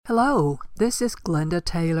Hello, this is Glenda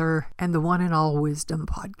Taylor and the One and All Wisdom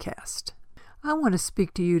podcast. I want to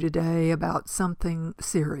speak to you today about something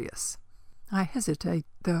serious. I hesitate,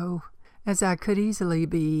 though, as I could easily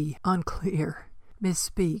be unclear,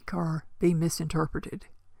 misspeak, or be misinterpreted.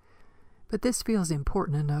 But this feels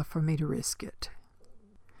important enough for me to risk it.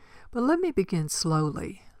 But let me begin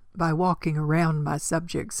slowly, by walking around my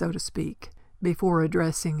subject, so to speak, before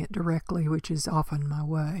addressing it directly, which is often my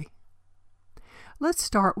way. Let's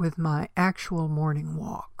start with my actual morning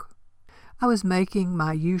walk. I was making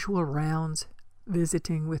my usual rounds,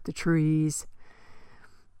 visiting with the trees.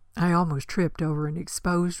 I almost tripped over an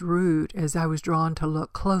exposed root as I was drawn to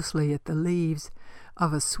look closely at the leaves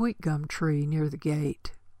of a sweet gum tree near the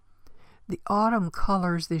gate. The autumn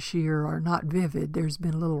colors this year are not vivid. There's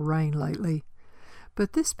been little rain lately,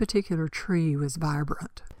 but this particular tree was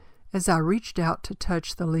vibrant. As I reached out to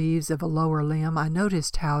touch the leaves of a lower limb, I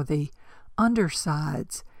noticed how the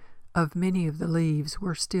undersides of many of the leaves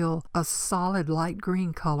were still a solid light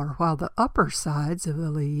green color, while the upper sides of the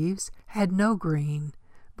leaves had no green,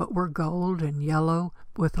 but were gold and yellow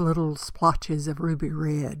with little splotches of ruby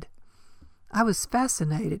red. I was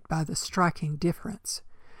fascinated by the striking difference,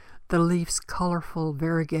 the leaf's colorful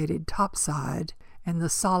variegated topside and the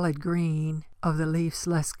solid green of the leaf's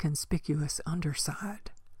less conspicuous underside.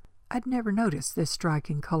 I'd never noticed this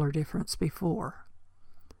striking color difference before.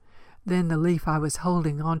 Then the leaf I was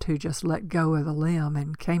holding onto just let go of the limb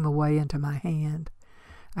and came away into my hand.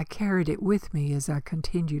 I carried it with me as I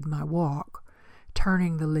continued my walk,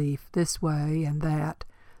 turning the leaf this way and that,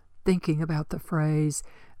 thinking about the phrase,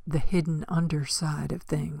 the hidden underside of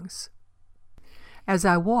things. As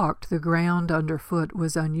I walked, the ground underfoot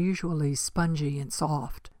was unusually spongy and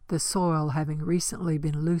soft, the soil having recently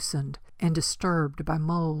been loosened and disturbed by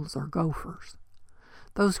moles or gophers.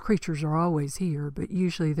 Those creatures are always here, but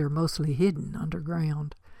usually they're mostly hidden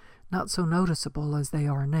underground, not so noticeable as they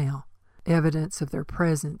are now. Evidence of their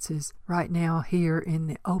presence is right now here in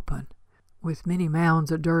the open, with many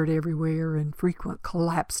mounds of dirt everywhere and frequent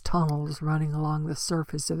collapsed tunnels running along the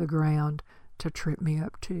surface of the ground to trip me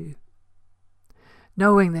up too.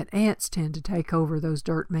 Knowing that ants tend to take over those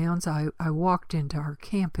dirt mounds, I walked into our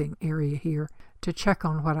camping area here to check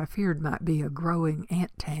on what I feared might be a growing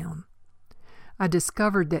ant town. I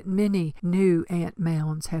discovered that many new ant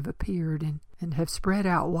mounds have appeared and have spread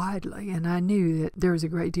out widely, and I knew that there was a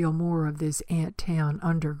great deal more of this ant town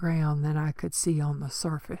underground than I could see on the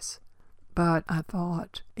surface. But I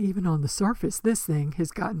thought, even on the surface, this thing has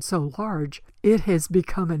gotten so large, it has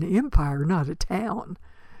become an empire, not a town.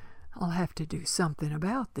 I'll have to do something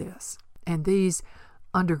about this. And these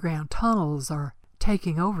underground tunnels are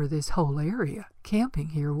taking over this whole area. Camping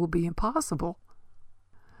here will be impossible.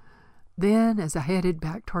 Then, as I headed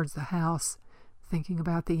back towards the house, thinking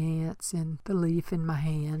about the ants and the leaf in my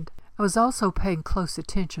hand, I was also paying close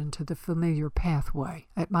attention to the familiar pathway.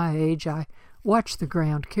 At my age, I watch the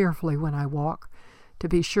ground carefully when I walk to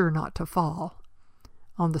be sure not to fall.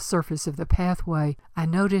 On the surface of the pathway, I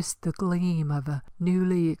noticed the gleam of a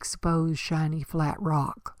newly exposed shiny flat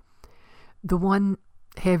rock. The one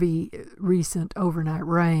heavy recent overnight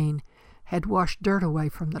rain had washed dirt away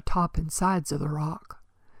from the top and sides of the rock.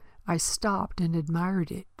 I stopped and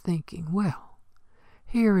admired it, thinking, well,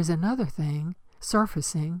 here is another thing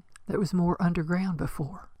surfacing that was more underground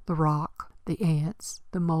before. The rock, the ants,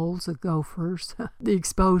 the moles, the gophers, the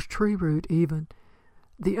exposed tree root even.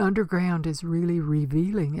 The underground is really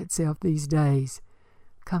revealing itself these days,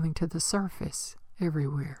 coming to the surface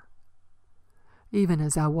everywhere. Even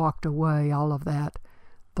as I walked away, all of that,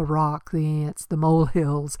 the rock, the ants, the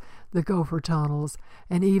molehills, the gopher tunnels,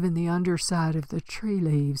 and even the underside of the tree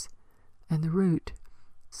leaves and the root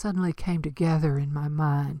suddenly came together in my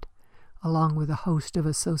mind, along with a host of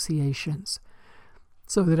associations,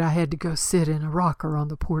 so that I had to go sit in a rocker on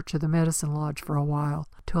the porch of the medicine lodge for a while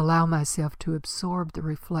to allow myself to absorb the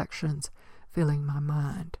reflections filling my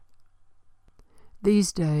mind.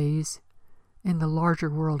 These days, in the larger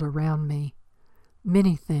world around me,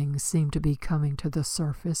 many things seem to be coming to the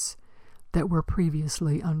surface that were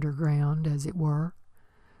previously underground, as it were,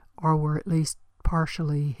 or were at least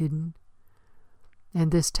partially hidden. And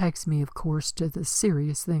this takes me, of course, to the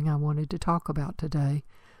serious thing I wanted to talk about today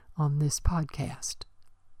on this podcast.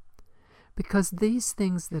 Because these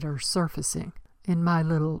things that are surfacing in my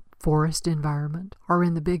little forest environment or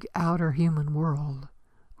in the big outer human world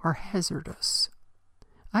are hazardous.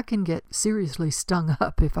 I can get seriously stung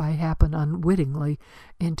up if I happen unwittingly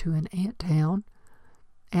into an ant town.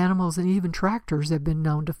 Animals and even tractors have been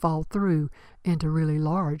known to fall through into really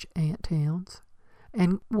large ant towns.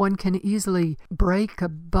 And one can easily break a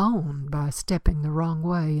bone by stepping the wrong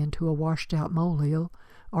way into a washed-out molehill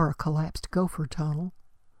or a collapsed gopher tunnel.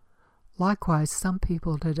 Likewise, some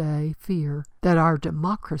people today fear that our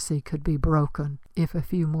democracy could be broken if a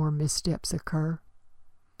few more missteps occur.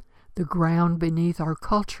 The ground beneath our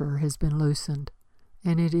culture has been loosened,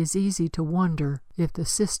 and it is easy to wonder if the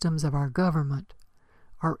systems of our government,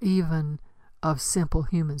 or even of simple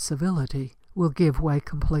human civility, will give way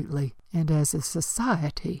completely, and as a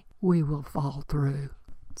society, we will fall through.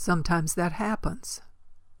 Sometimes that happens,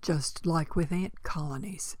 just like with ant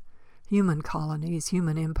colonies. Human colonies,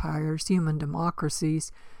 human empires, human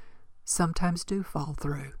democracies sometimes do fall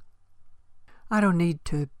through. I don't need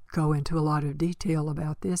to go into a lot of detail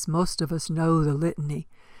about this. Most of us know the litany,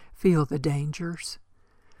 feel the dangers.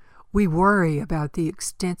 We worry about the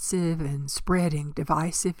extensive and spreading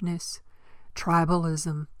divisiveness,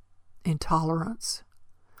 tribalism, intolerance.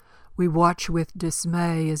 We watch with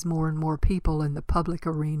dismay as more and more people in the public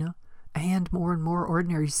arena and more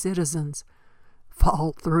ordinary citizens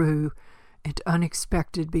fall through into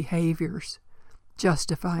unexpected behaviors,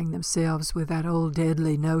 justifying themselves with that old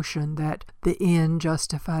deadly notion that the end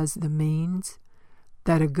justifies the means,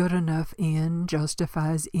 that a good enough end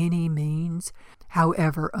justifies any means,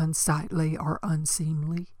 however unsightly or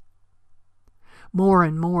unseemly. More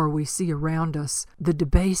and more we see around us the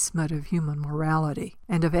debasement of human morality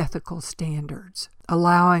and of ethical standards,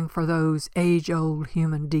 allowing for those age-old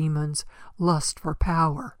human demons, lust for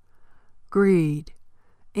power, greed,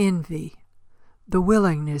 envy, the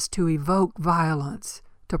willingness to evoke violence,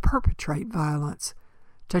 to perpetrate violence,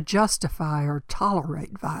 to justify or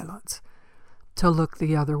tolerate violence, to look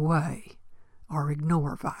the other way or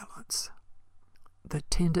ignore violence. The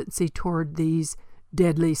tendency toward these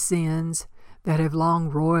deadly sins that have long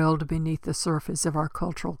roiled beneath the surface of our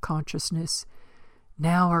cultural consciousness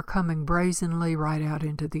now are coming brazenly right out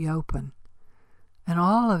into the open. And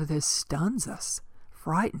all of this stuns us,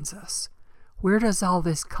 frightens us. Where does all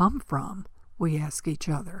this come from? We ask each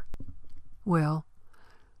other. Well,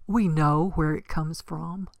 we know where it comes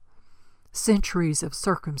from. Centuries of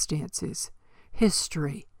circumstances,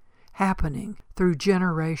 history, happening through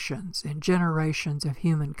generations and generations of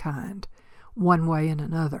humankind, one way and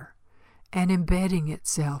another, and embedding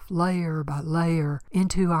itself layer by layer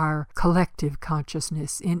into our collective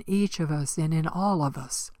consciousness in each of us and in all of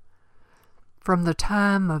us. From the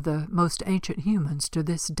time of the most ancient humans to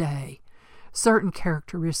this day, certain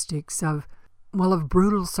characteristics of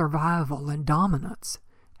brutal survival and dominance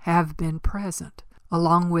have been present,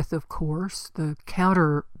 along with, of course, the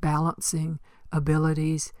counterbalancing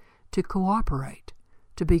abilities to cooperate,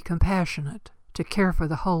 to be compassionate, to care for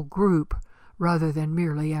the whole group rather than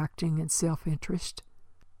merely acting in self-interest.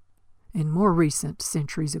 In more recent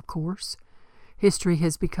centuries, of course, history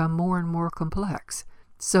has become more and more complex,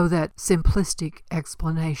 so that simplistic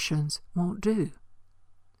explanations won't do.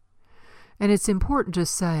 And it's important to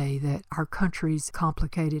say that our country's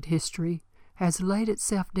complicated history has laid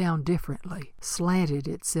itself down differently, slanted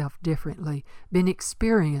itself differently, been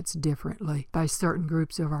experienced differently by certain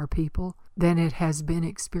groups of our people than it has been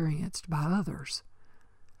experienced by others.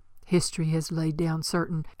 History has laid down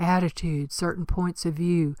certain attitudes, certain points of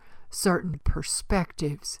view, certain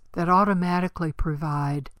perspectives that automatically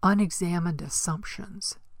provide unexamined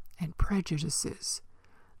assumptions and prejudices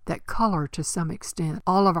that color to some extent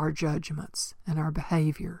all of our judgments and our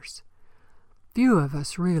behaviors. Few of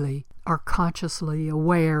us really are consciously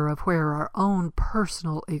aware of where our own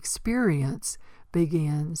personal experience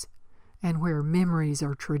begins and where memories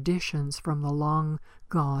or traditions from the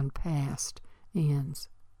long-gone past ends.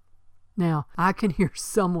 Now, I can hear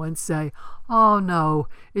someone say, "Oh no,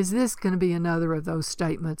 is this going to be another of those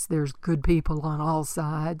statements, there's good people on all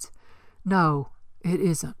sides?" No, it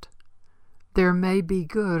isn't. There may be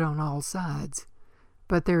good on all sides,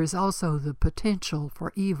 but there is also the potential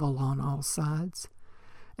for evil on all sides.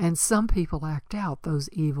 And some people act out those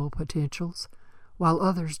evil potentials, while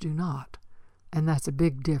others do not. And that's a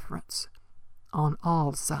big difference on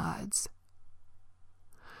all sides.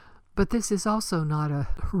 But this is also not a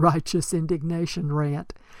righteous indignation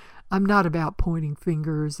rant. I'm not about pointing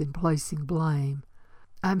fingers and placing blame.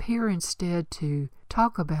 I'm here instead to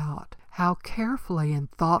talk about how carefully and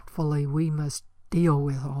thoughtfully we must deal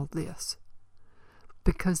with all this.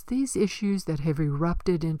 Because these issues that have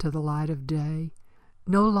erupted into the light of day,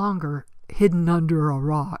 no longer hidden under a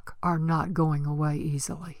rock, are not going away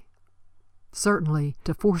easily. Certainly,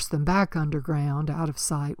 to force them back underground out of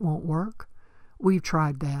sight won't work. We've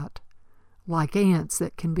tried that. Like ants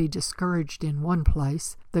that can be discouraged in one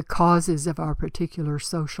place, the causes of our particular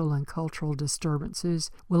social and cultural disturbances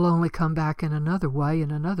will only come back in another way in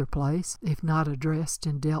another place, if not addressed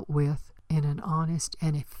and dealt with in an honest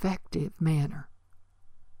and effective manner.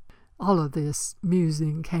 All of this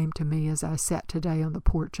musing came to me as I sat today on the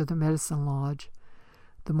porch of the medicine lodge,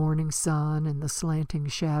 the morning sun and the slanting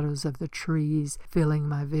shadows of the trees filling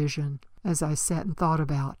my vision, as I sat and thought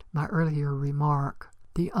about my earlier remark.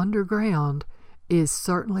 The underground is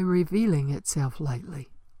certainly revealing itself lately.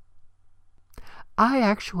 I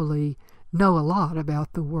actually know a lot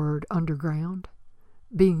about the word underground.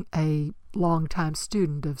 Being a longtime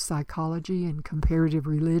student of psychology and comparative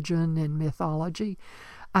religion and mythology,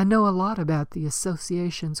 I know a lot about the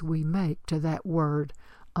associations we make to that word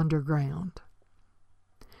underground.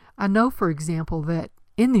 I know, for example, that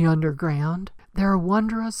in the underground there are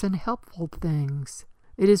wondrous and helpful things.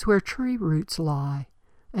 It is where tree roots lie,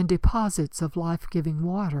 and deposits of life-giving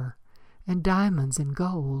water, and diamonds and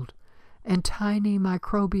gold, and tiny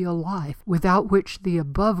microbial life without which the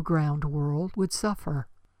above-ground world would suffer.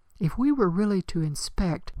 If we were really to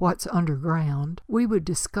inspect what's underground, we would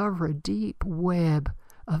discover a deep web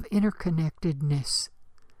of interconnectedness,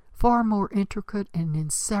 far more intricate and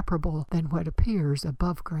inseparable than what appears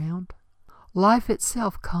above ground. Life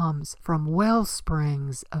itself comes from well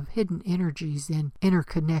springs of hidden energies and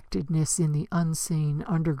interconnectedness in the unseen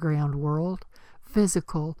underground world,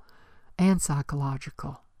 physical and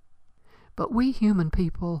psychological. But we human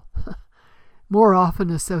people more often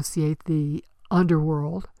associate the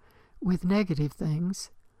underworld with negative things,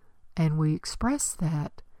 and we express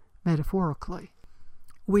that metaphorically.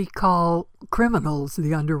 We call criminals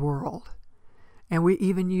the underworld, and we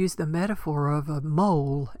even use the metaphor of a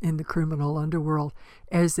mole in the criminal underworld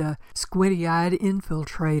as a squinty-eyed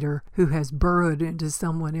infiltrator who has burrowed into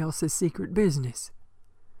someone else's secret business.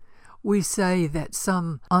 We say that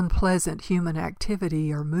some unpleasant human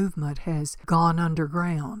activity or movement has gone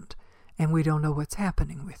underground, and we don't know what's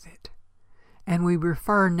happening with it. And we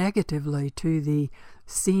refer negatively to the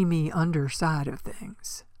seamy underside of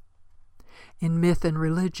things. In myth and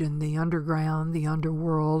religion, the underground, the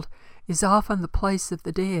underworld, is often the place of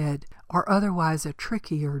the dead, or otherwise a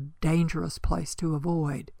tricky or dangerous place to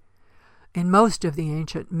avoid. In most of the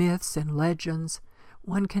ancient myths and legends,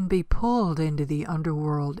 one can be pulled into the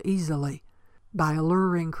underworld easily by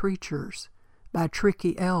alluring creatures, by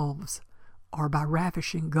tricky elves, or by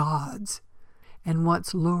ravishing gods. And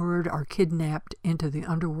once lured or kidnapped into the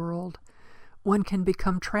underworld, one can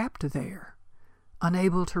become trapped there,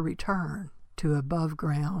 unable to return to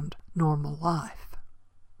above-ground normal life.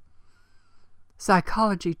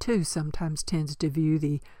 Psychology, too, sometimes tends to view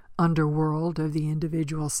the underworld of the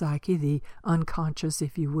individual psyche, the unconscious,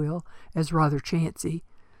 if you will, as rather chancy,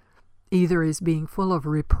 either as being full of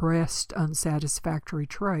repressed, unsatisfactory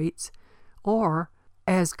traits, or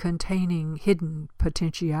as containing hidden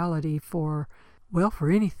potentiality for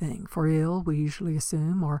anything, for ill, we usually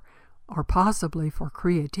assume, or possibly for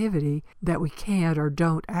creativity that we can't or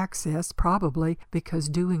don't access, probably because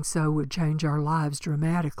doing so would change our lives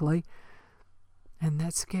dramatically, and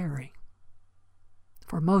that's scary.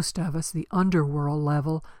 For most of us, the underworld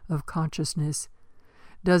level of consciousness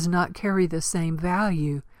does not carry the same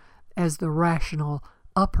value as the rational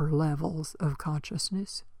upper levels of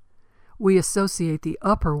consciousness. We associate the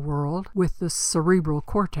upper world with the cerebral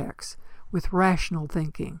cortex, with rational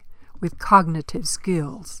thinking, with cognitive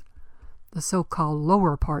skills. The so-called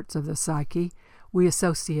lower parts of the psyche we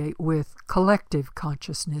associate with collective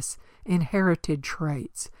consciousness, inherited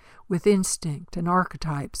traits, with instinct and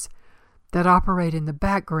archetypes that operate in the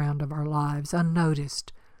background of our lives,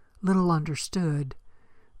 unnoticed, little understood,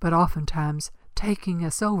 but oftentimes taking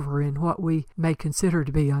us over in what we may consider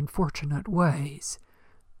to be unfortunate ways.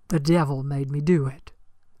 The devil made me do it.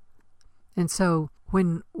 And so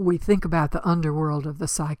when we think about the underworld of the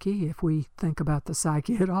psyche, if we think about the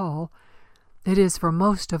psyche at all, it is for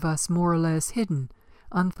most of us more or less hidden,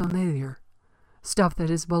 unfamiliar, stuff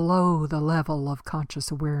that is below the level of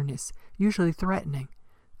conscious awareness, usually threatening,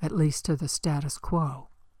 at least to the status quo.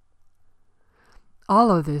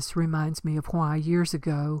 All of this reminds me of why, years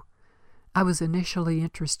ago, I was initially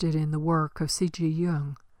interested in the work of C.G.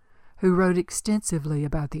 Jung, who wrote extensively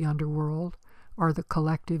about the underworld, or the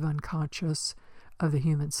collective unconscious of the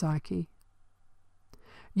human psyche.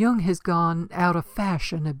 Jung has gone out of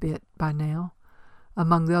fashion a bit by now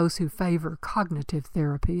among those who favor cognitive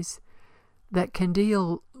therapies that can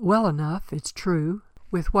deal well enough, it's true,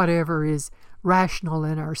 with whatever is rational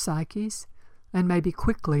in our psyches, and maybe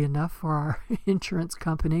quickly enough for our insurance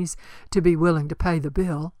companies to be willing to pay the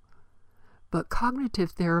bill. But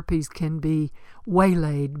cognitive therapies can be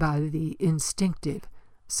waylaid by the instinctive,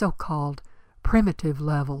 so-called primitive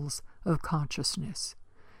levels of consciousness,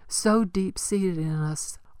 so deep-seated in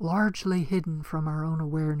us, largely hidden from our own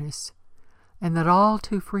awareness, and that all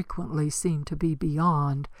too frequently seem to be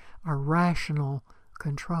beyond our rational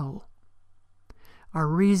control. Our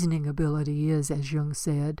reasoning ability is, as Jung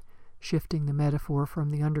said, shifting the metaphor from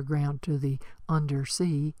the underground to the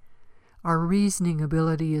undersea, our reasoning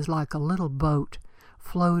ability is like a little boat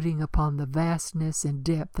floating upon the vastness and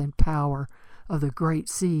depth and power of the great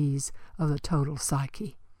seas of the total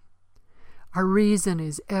psyche. Our reason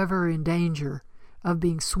is ever in danger of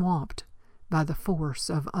being swamped by the force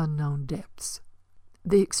of unknown depths.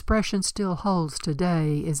 The expression still holds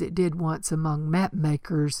today as it did once among map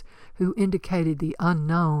makers who indicated the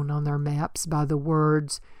unknown on their maps by the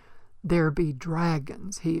words, "There be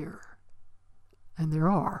dragons here." And there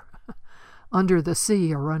are, under the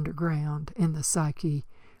sea or underground, in the psyche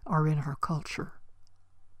or in our culture.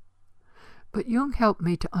 But Jung helped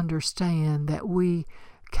me to understand that we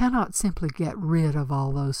cannot simply get rid of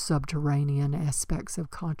all those subterranean aspects of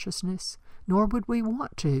consciousness, nor would we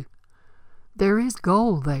want to. There is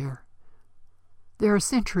gold there. There are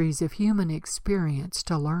centuries of human experience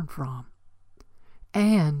to learn from.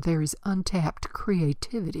 And there is untapped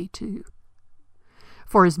creativity, too.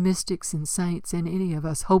 For as mystics and saints and any of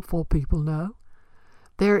us hopeful people know,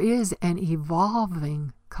 there is an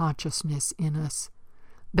evolving consciousness in us,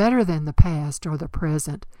 better than the past or the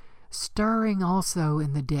present, stirring also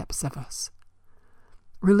in the depths of us.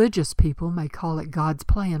 Religious people may call it God's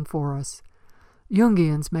plan for us.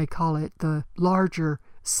 Jungians may call it the larger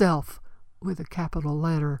self, with a capital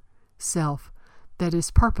letter, self, that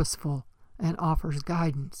is purposeful and offers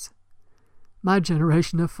guidance. My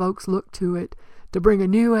generation of folks looked to it to bring a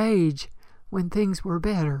new age when things were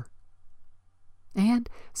better. And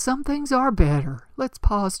some things are better. Let's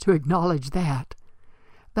pause to acknowledge that.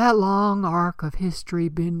 That long arc of history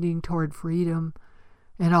bending toward freedom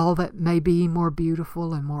and all that may be more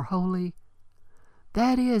beautiful and more holy,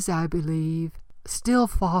 that is, I believe, still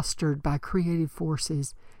fostered by creative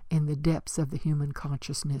forces in the depths of the human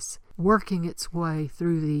consciousness, working its way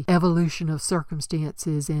through the evolution of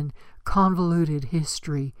circumstances and convoluted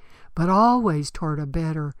history, but always toward a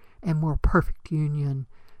better and more perfect union,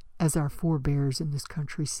 as our forebears in this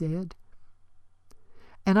country said.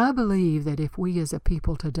 And I believe that if we as a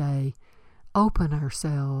people today open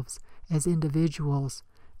ourselves as individuals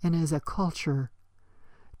and as a culture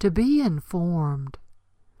to be informed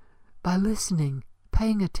by listening,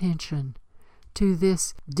 paying attention to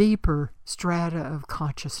this deeper strata of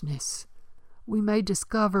consciousness, we may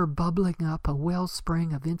discover bubbling up a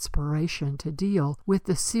wellspring of inspiration to deal with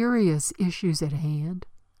the serious issues at hand,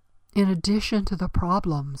 in addition to the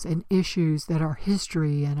problems and issues that our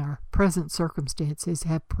history and our present circumstances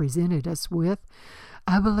have presented us with.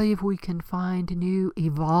 I believe we can find new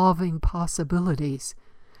evolving possibilities,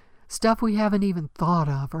 stuff we haven't even thought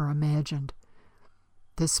of or imagined,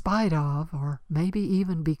 despite of, or maybe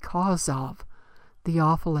even because of, the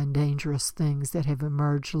awful and dangerous things that have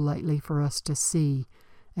emerged lately for us to see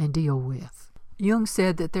and deal with. Jung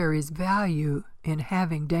said that there is value in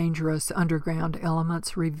having dangerous underground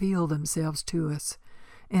elements reveal themselves to us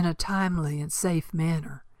in a timely and safe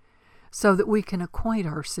manner, so that we can acquaint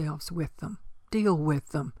ourselves with them, deal with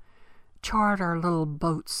them, chart our little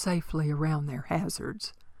boats safely around their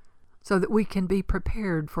hazards, so that we can be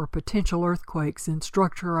prepared for potential earthquakes and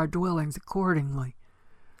structure our dwellings accordingly.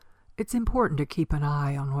 It's important to keep an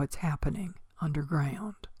eye on what's happening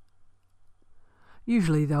underground.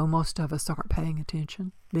 Usually, though, most of us aren't paying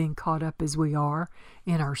attention, being caught up as we are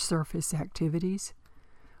in our surface activities.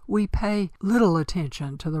 We pay little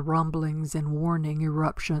attention to the rumblings and warning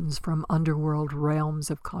eruptions from underworld realms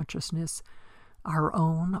of consciousness, our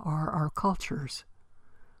own or our culture's.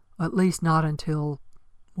 At least not until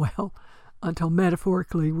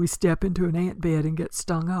metaphorically we step into an ant bed and get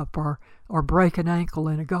stung up, or break an ankle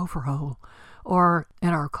in a gopher hole, or in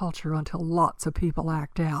our culture until lots of people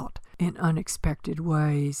act out in unexpected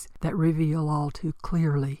ways that reveal all too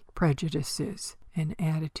clearly prejudices and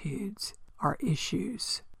attitudes or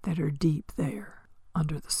issues that are deep there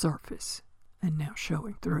under the surface and now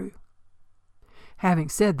showing through. Having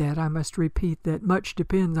said that, I must repeat that much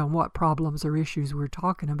depends on what problems or issues we're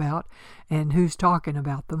talking about and who's talking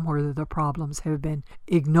about them, whether the problems have been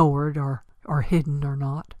ignored or hidden or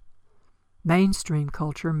not. Mainstream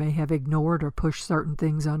culture may have ignored or pushed certain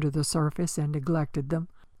things under the surface and neglected them,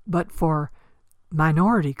 but for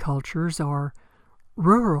minority cultures or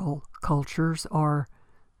rural cultures or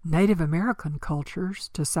Native American cultures,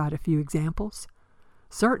 to cite a few examples,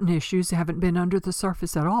 certain issues haven't been under the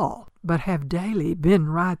surface at all, but have daily been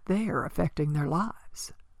right there affecting their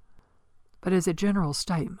lives. But as a general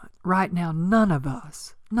statement, right now none of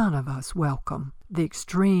us welcome the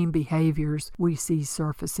extreme behaviors we see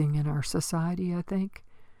surfacing in our society, I think.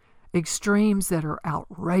 Extremes that are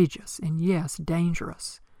outrageous and, yes,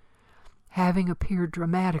 dangerous, having appeared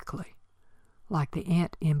dramatically, like the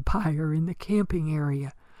ant empire in the camping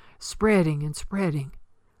area, spreading and spreading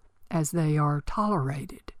as they are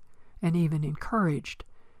tolerated and even encouraged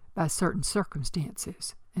by certain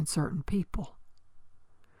circumstances and certain people.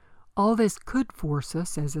 All this could force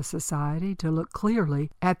us as a society to look clearly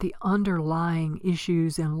at the underlying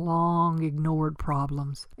issues and long ignored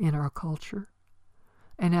problems in our culture,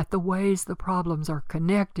 and at the ways the problems are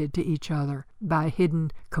connected to each other by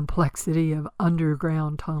hidden complexity of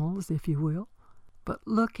underground tunnels, if you will. But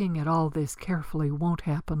looking at all this carefully won't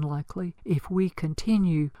happen likely if we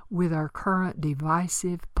continue with our current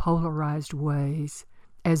divisive, polarized ways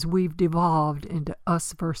as we've devolved into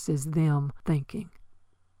us versus them thinking.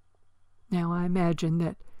 Now, I imagine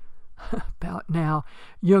that about now,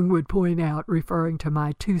 Jung would point out, referring to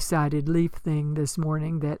my two-sided leaf thing this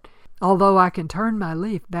morning, that although I can turn my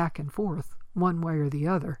leaf back and forth one way or the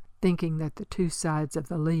other, thinking that the two sides of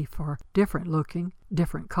the leaf are different looking,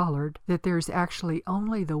 different colored, that there's actually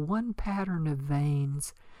only the one pattern of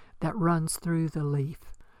veins that runs through the leaf.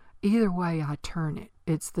 Either way I turn it,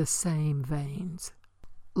 it's the same veins.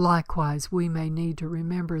 Likewise, we may need to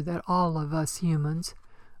remember that all of us humans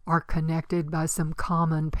are connected by some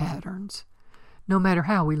common patterns, no matter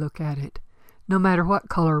how we look at it, no matter what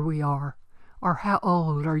color we are, or how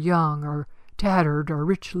old or young or tattered or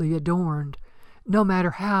richly adorned, no matter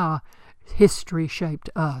how history shaped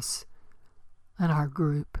us and our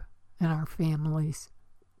group and our families.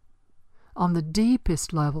 On the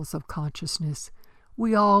deepest levels of consciousness,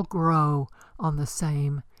 we all grow on the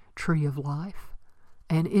same tree of life,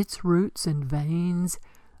 and its roots and veins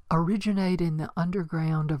originate in the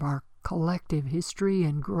underground of our collective history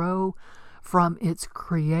and grow from its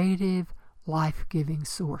creative, life-giving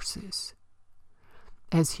sources.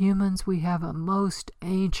 As humans, we have a most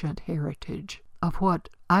ancient heritage of what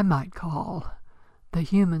I might call the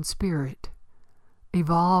human spirit,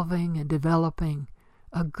 evolving and developing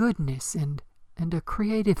a goodness and a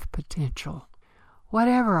creative potential.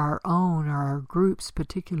 Whatever our own or our group's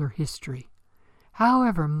particular history,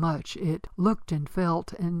 however much it looked and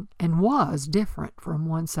felt and was different from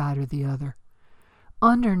one side or the other,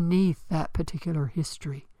 underneath that particular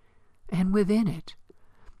history and within it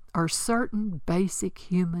are certain basic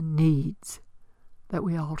human needs that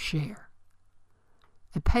we all share.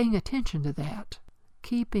 And paying attention to that,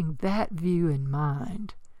 keeping that view in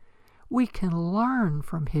mind, we can learn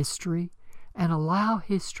from history and allow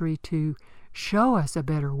history to show us a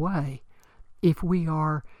better way if we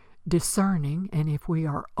are discerning and if we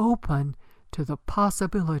are open to the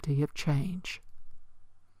possibility of change.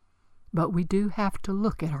 But we do have to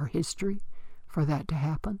look at our history for that to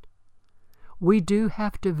happen. We do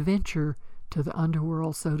have to venture to the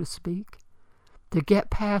underworld, so to speak, to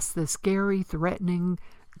get past the scary, threatening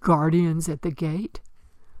guardians at the gate,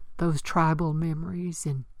 those tribal memories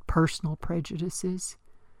and personal prejudices,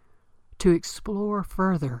 to explore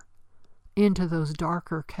further into those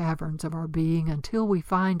darker caverns of our being until we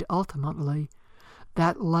find ultimately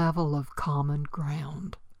that level of common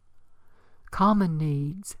ground. Common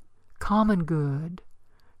needs, common good,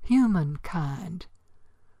 humankind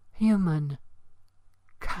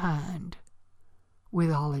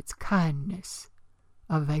with all its kindness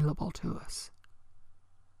available to us.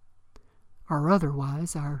 Or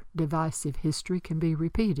otherwise, our divisive history can be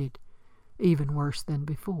repeated, even worse than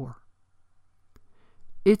before.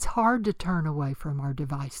 It's hard to turn away from our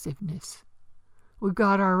divisiveness. We've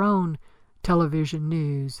got our own television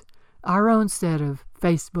news, our own set of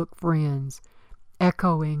Facebook friends,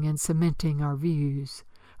 echoing and cementing our views,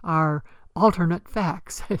 our alternate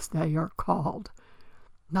facts, as they are called,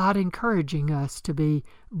 not encouraging us to be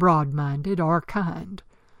broad-minded or kind.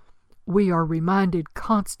 We are reminded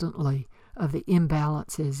constantly of the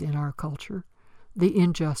imbalances in our culture, the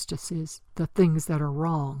injustices, the things that are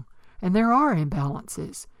wrong. And there are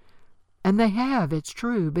imbalances. And they have, it's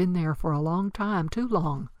true, been there for a long time, too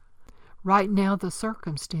long. Right now the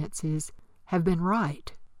circumstances have been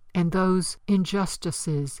right, and those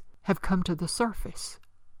injustices have come to the surface.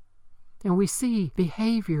 And we see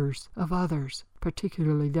behaviors of others,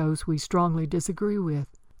 particularly those we strongly disagree with,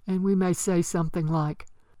 and we may say something like,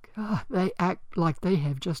 God, they act like they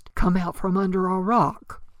have just come out from under a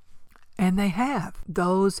rock. And they have.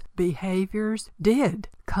 Those behaviors did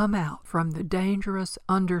come out from the dangerous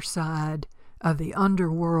underside of the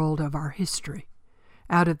underworld of our history,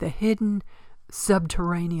 out of the hidden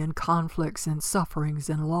subterranean conflicts and sufferings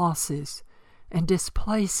and losses and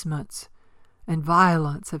displacements and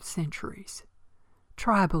violence of centuries.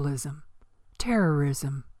 Tribalism,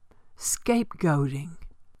 terrorism, scapegoating,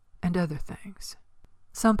 and other things.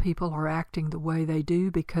 Some people are acting the way they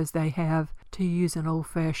do because they have, to use an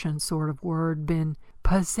old-fashioned sort of word, been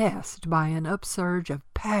possessed by an upsurge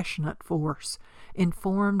of passionate force,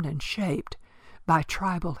 informed and shaped by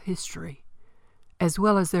tribal history, as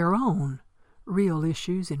well as their own real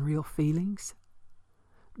issues and real feelings.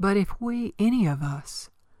 But if we, any of us,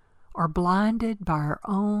 are blinded by our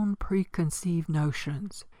own preconceived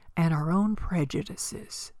notions and our own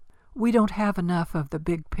prejudices, we don't have enough of the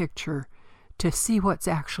big picture to see what's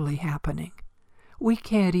actually happening. We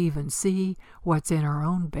can't even see what's in our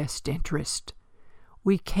own best interest.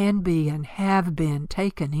 We can be and have been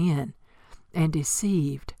taken in and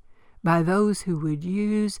deceived by those who would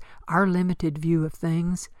use our limited view of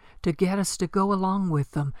things to get us to go along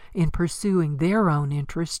with them in pursuing their own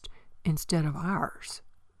interest instead of ours.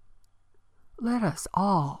 Let us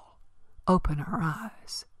all open our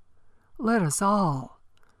eyes. Let us all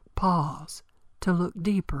pause to look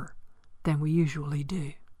deeper than we usually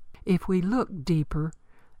do. If we look deeper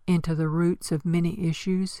into the roots of many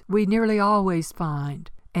issues, we nearly always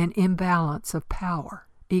find an imbalance of power,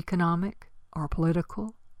 economic or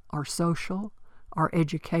political or social or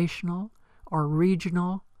educational or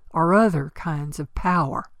regional or other kinds of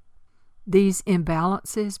power. These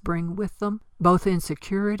imbalances bring with them both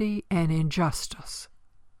insecurity and injustice,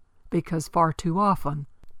 because far too often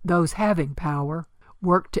those having power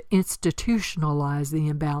work to institutionalize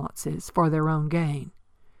the imbalances for their own gain.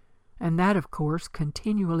 And that, of course,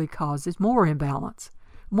 continually causes more imbalance,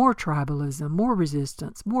 more tribalism, more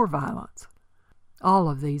resistance, more violence. All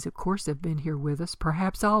of these, of course, have been here with us,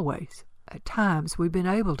 perhaps always. At times, we've been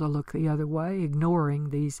able to look the other way, ignoring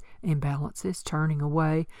these imbalances, turning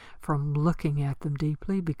away from looking at them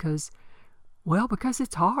deeply because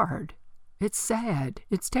it's hard. It's sad.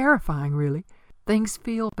 It's terrifying, really. Things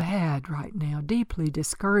feel bad right now, deeply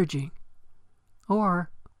discouraging. Or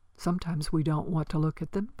sometimes we don't want to look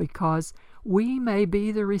at them because we may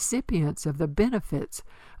be the recipients of the benefits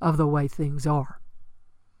of the way things are.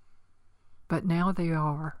 But now they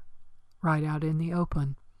are, right out in the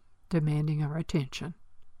open, demanding our attention.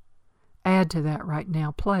 Add to that right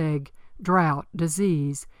now plague, drought,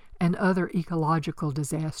 disease, and other ecological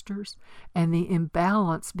disasters, and the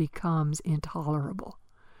imbalance becomes intolerable,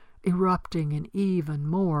 erupting in even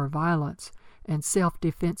more violence and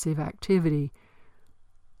self-defensive activity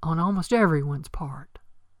on almost everyone's part.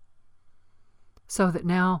 So that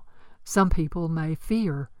now some people may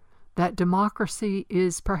fear that democracy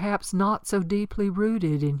is perhaps not so deeply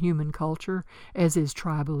rooted in human culture as is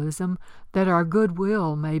tribalism, that our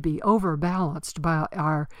goodwill may be overbalanced by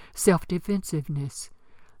our self-defensiveness,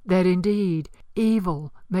 that indeed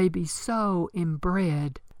evil may be so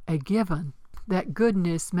inbred a given, that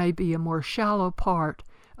goodness may be a more shallow part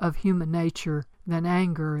of human nature than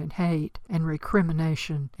anger and hate and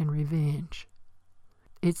recrimination and revenge.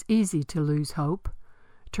 It's easy to lose hope,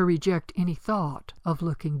 to reject any thought of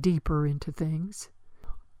looking deeper into things.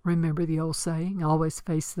 Remember the old saying, always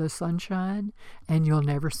face the sunshine and you'll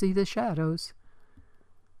never see the shadows.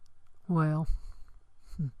 Well,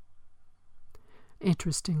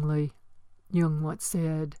 interestingly, Jung once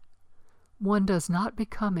said, one does not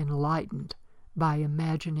become enlightened by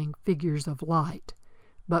imagining figures of light,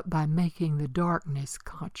 but by making the darkness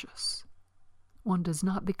conscious. One does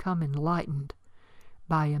not become enlightened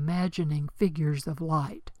by imagining figures of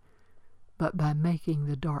light, but by making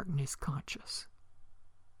the darkness conscious.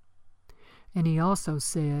 And he also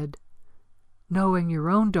said, knowing your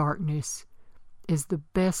own darkness is the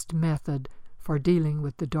best method for dealing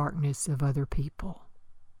with the darkness of other people.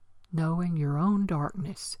 Knowing your own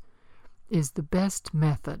darkness is the best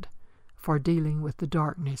method for dealing with the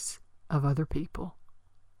darkness of other people.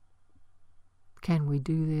 Can we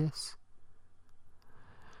do this?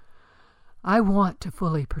 I want to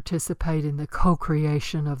fully participate in the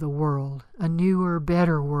co-creation of the world, a newer,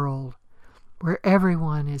 better world, where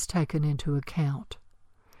everyone is taken into account.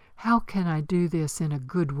 How can I do this in a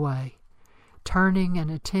good way, turning an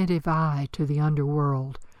attentive eye to the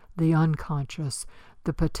underworld, the unconscious,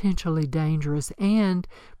 the potentially dangerous and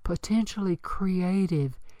potentially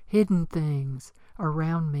creative hidden things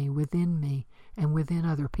around me, and within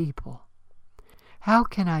other people? How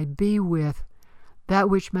can I be with that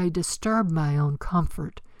which may disturb my own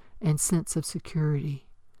comfort and sense of security?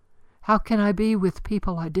 How can I be with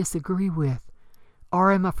people I disagree with,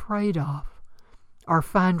 or am afraid of, or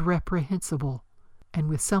find reprehensible, and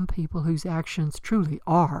with some people whose actions truly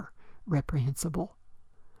are reprehensible?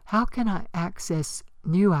 How can I access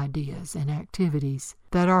new ideas and activities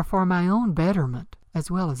that are for my own betterment as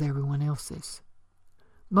well as everyone else's?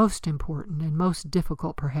 Most important and most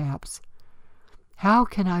difficult perhaps, how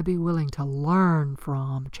can I be willing to learn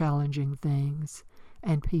from challenging things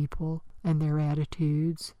and people and their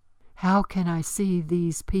attitudes? How can I see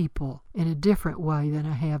these people in a different way than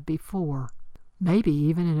I have before? Maybe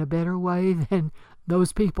even in a better way than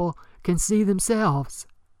those people can see themselves.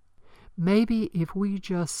 Maybe if we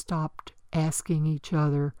just stopped asking each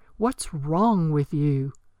other, "What's wrong with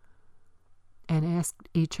you?" and asked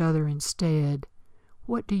each other instead,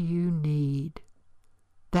 "What do you need?"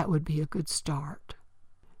 That would be a good start.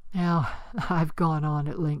 Now, I've gone on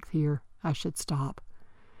at length here. I should stop.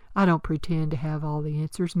 I don't pretend to have all the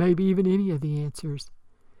answers, maybe even any of the answers.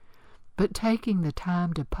 But taking the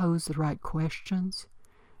time to pose the right questions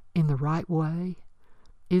in the right way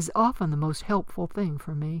is often the most helpful thing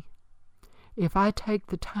for me. If I take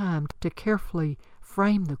the time to carefully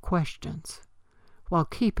frame the questions while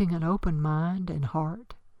keeping an open mind and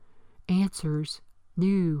heart, answers,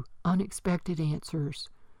 new, unexpected answers,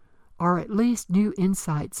 or at least new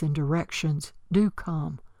insights and directions do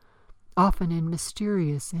come, often in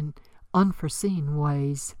mysterious and unforeseen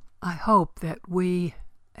ways. I hope that we,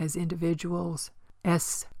 as individuals,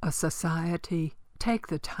 as a society, take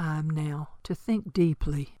the time now to think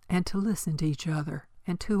deeply and to listen to each other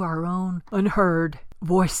and to our own unheard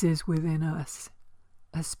voices within us,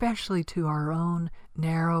 especially to our own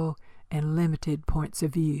narrow and limited points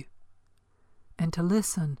of view, and to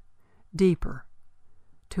listen deeper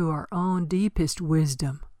to our own deepest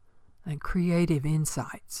wisdom and creative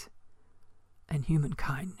insights and human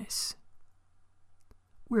kindness.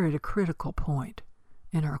 We're at a critical point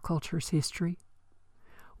in our culture's history.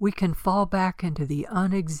 We can fall back into the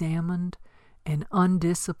unexamined and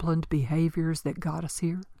undisciplined behaviors that got us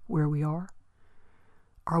here, where we are,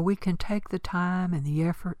 or we can take the time and the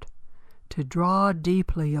effort to draw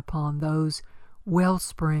deeply upon those well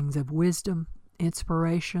springs of wisdom,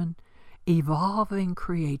 inspiration, evolving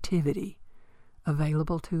creativity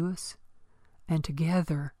available to us, and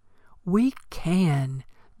together we can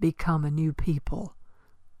become a new people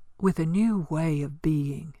with a new way of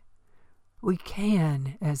being. We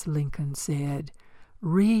can, as Lincoln said,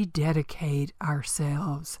 rededicate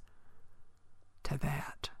ourselves to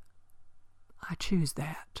that. I choose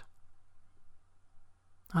that.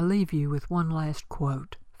 I leave you with one last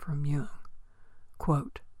quote from Jung.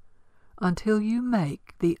 Quote, "Until you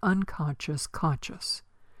make the unconscious conscious,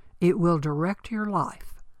 it will direct your life,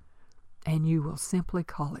 and you will simply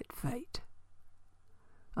call it fate.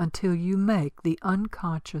 Until you make the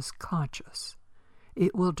unconscious conscious,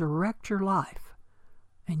 it will direct your life,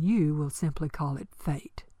 and you will simply call it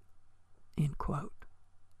fate." End quote.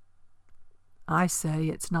 I say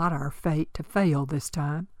it's not our fate to fail this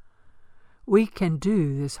time. We can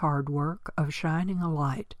do this hard work of shining a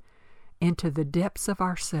light into the depths of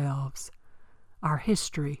ourselves, our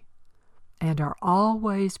history, and our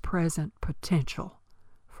always present potential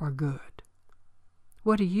for good.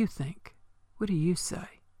 What do you think? What do you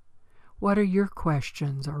say? What are your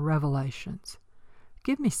questions or revelations?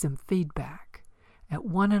 Give me some feedback at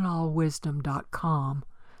oneandallwisdom.com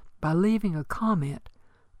by leaving a comment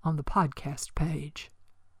on the podcast page.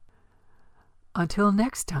 Until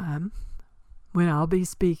next time, when I'll be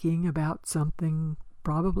speaking about something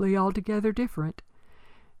probably altogether different,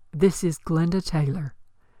 this is Glenda Taylor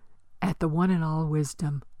at the One and All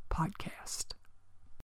Wisdom podcast.